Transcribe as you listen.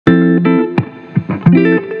Hi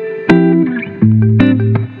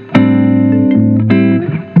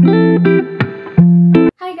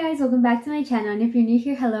guys, welcome back to my channel, and if you're new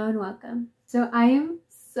here, hello and welcome. So I am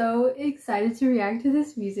so excited to react to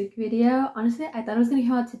this music video. Honestly, I thought it was gonna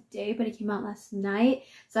come out today, but it came out last night,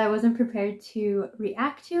 so I wasn't prepared to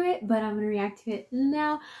react to it, but I'm gonna react to it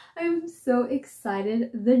now. I'm so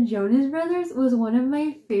excited. The Jonas Brothers was one of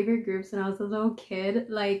my favorite groups when I was a little kid.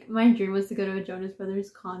 Like, my dream was to go to a Jonas Brothers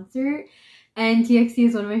concert, and TXT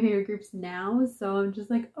is one of my favorite groups now, so I'm just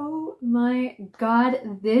like, oh my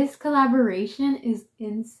god, this collaboration is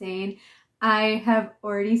insane. I have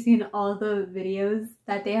already seen all the videos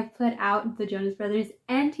that they have put out, the Jonas Brothers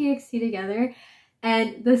and TXT together,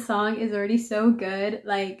 and the song is already so good,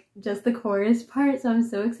 like just the chorus part, so I'm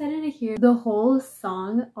so excited to hear the whole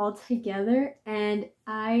song all together, and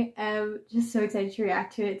I am just so excited to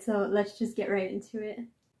react to it, so let's just get right into it.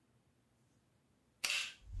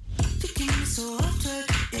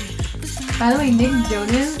 By the way, Nick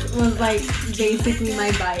Jonas was like basically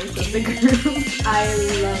my bias of the group. I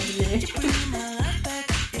love Nick.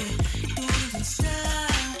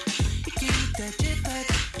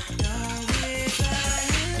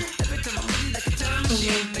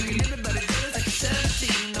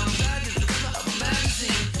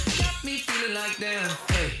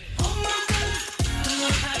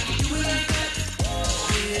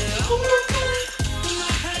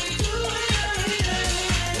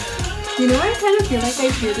 You know, I kind of feel like I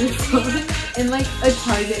hear this song in like a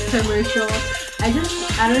Target commercial. I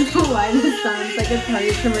don't know why this sounds like a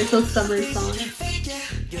Target commercial summer song.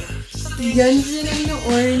 Yeonjun and the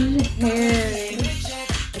orange hair.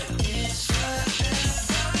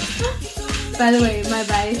 By the way, my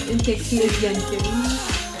bias in TXT is Yeonjun.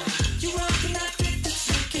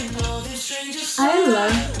 I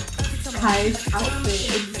love Kai's outfit.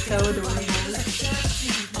 It's so adorable.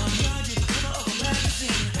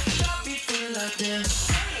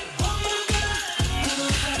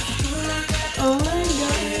 Oh my god. Oh my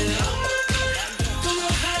god.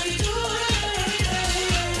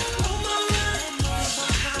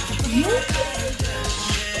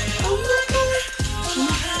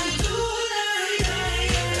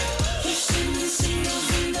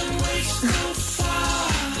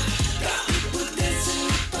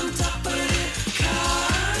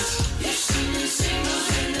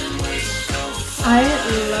 I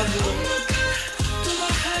love it.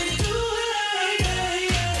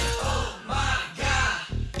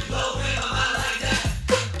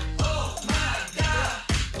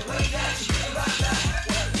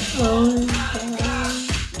 Oh my god.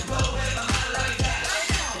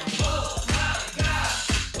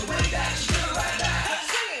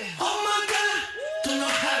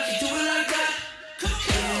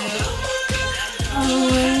 Oh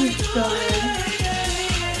my god.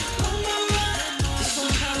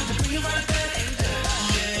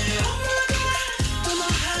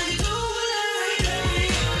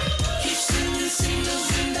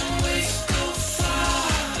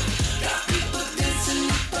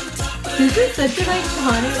 This is such an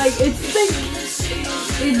iconic, like, it's like,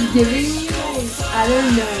 it's giving me, like, I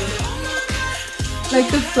don't know, like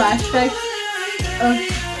the flashbacks of,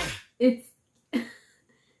 it's,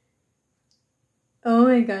 oh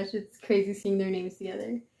my gosh, it's crazy seeing their names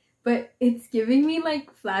together, but it's giving me,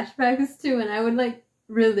 like, flashbacks to when I would, like,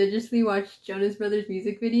 religiously watch Jonas Brothers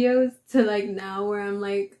music videos to, like, now where I'm,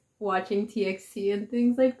 like, watching TXT and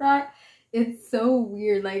things like that. It's so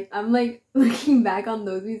weird, like, I'm, like, looking back on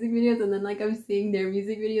those music videos and then, like, I'm seeing their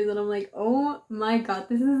music videos and I'm like, oh my god,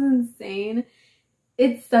 this is insane.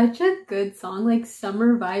 It's such a good song, like,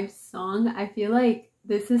 summer vibes song. I feel like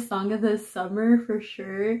this is song of the summer for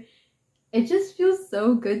sure. It just feels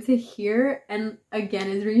so good to hear, and again,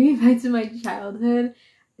 it's bringing me back to my childhood.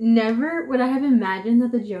 Never would I have imagined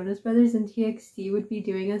that the Jonas Brothers and TXT would be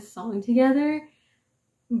doing a song together,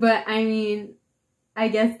 but I mean, I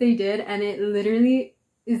guess they did, and it literally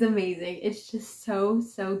is amazing. It's just so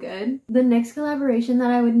good. The next collaboration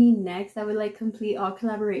that I would need next, that would like complete all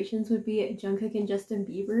collaborations, would be Jungkook and Justin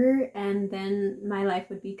Bieber, and then my life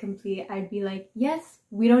would be complete. I'd be like, yes,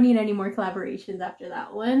 we don't need any more collaborations after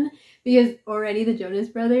that one, because already the Jonas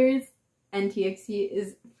Brothers and TXT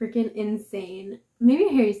is freaking insane. Maybe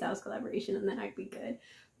a Harry Styles collaboration and then I'd be good.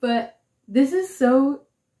 But this is so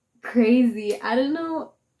crazy. I don't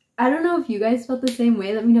know if you guys felt the same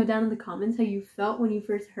way. Let me know down in the comments how you felt when you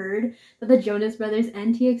first heard that the Jonas Brothers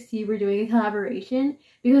and TXT were doing a collaboration.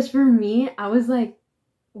 Because for me, I was like,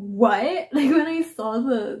 what? Like, when I saw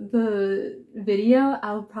the video,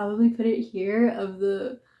 I'll probably put it here, of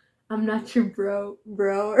the I'm not your bro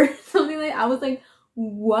or something like that. I was like,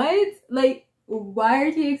 what? Like, why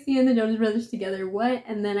are TXT and the Jonas Brothers together? What?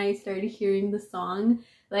 And then I started hearing the song,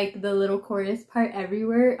 like the little chorus part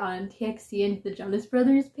everywhere on TXT and the Jonas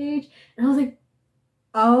Brothers page. And I was like,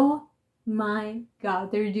 oh my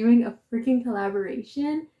god, they're doing a freaking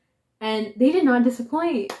collaboration. And they did not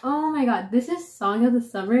disappoint. Oh my god, this is Song of the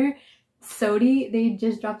Summer. Sodi, they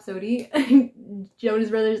just dropped Sodi. Jonas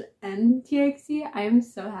Brothers and TXT. I am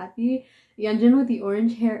so happy. Yeonjun with the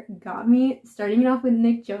orange hair got me. Starting it off with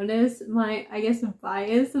Nick Jonas, my, I guess,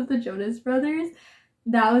 bias of the Jonas Brothers.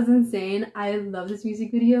 That was insane. I love this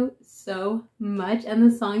music video so much. And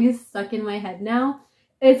the song is stuck in my head now.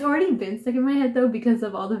 It's already been stuck in my head though because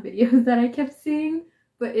of all the videos that I kept seeing.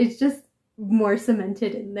 But it's just more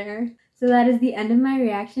cemented in there. So that is the end of my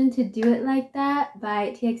reaction to Do It Like That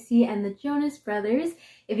by TXT and the Jonas Brothers.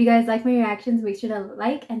 If you guys like my reactions, make sure to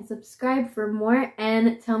like and subscribe for more.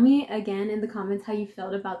 And tell me again in the comments how you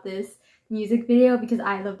felt about this music video because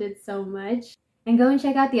I loved it so much. And go and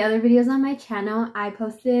check out the other videos on my channel. I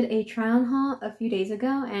posted a try-on haul a few days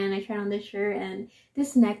ago and I tried on this shirt and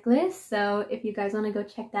this necklace. So if you guys want to go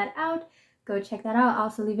check that out, go check that out. I'll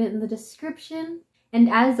also leave it in the description. And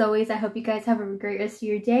as always, I hope you guys have a great rest of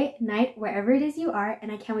your day, night, wherever it is you are,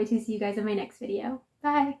 and I can't wait to see you guys in my next video.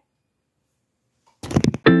 Bye!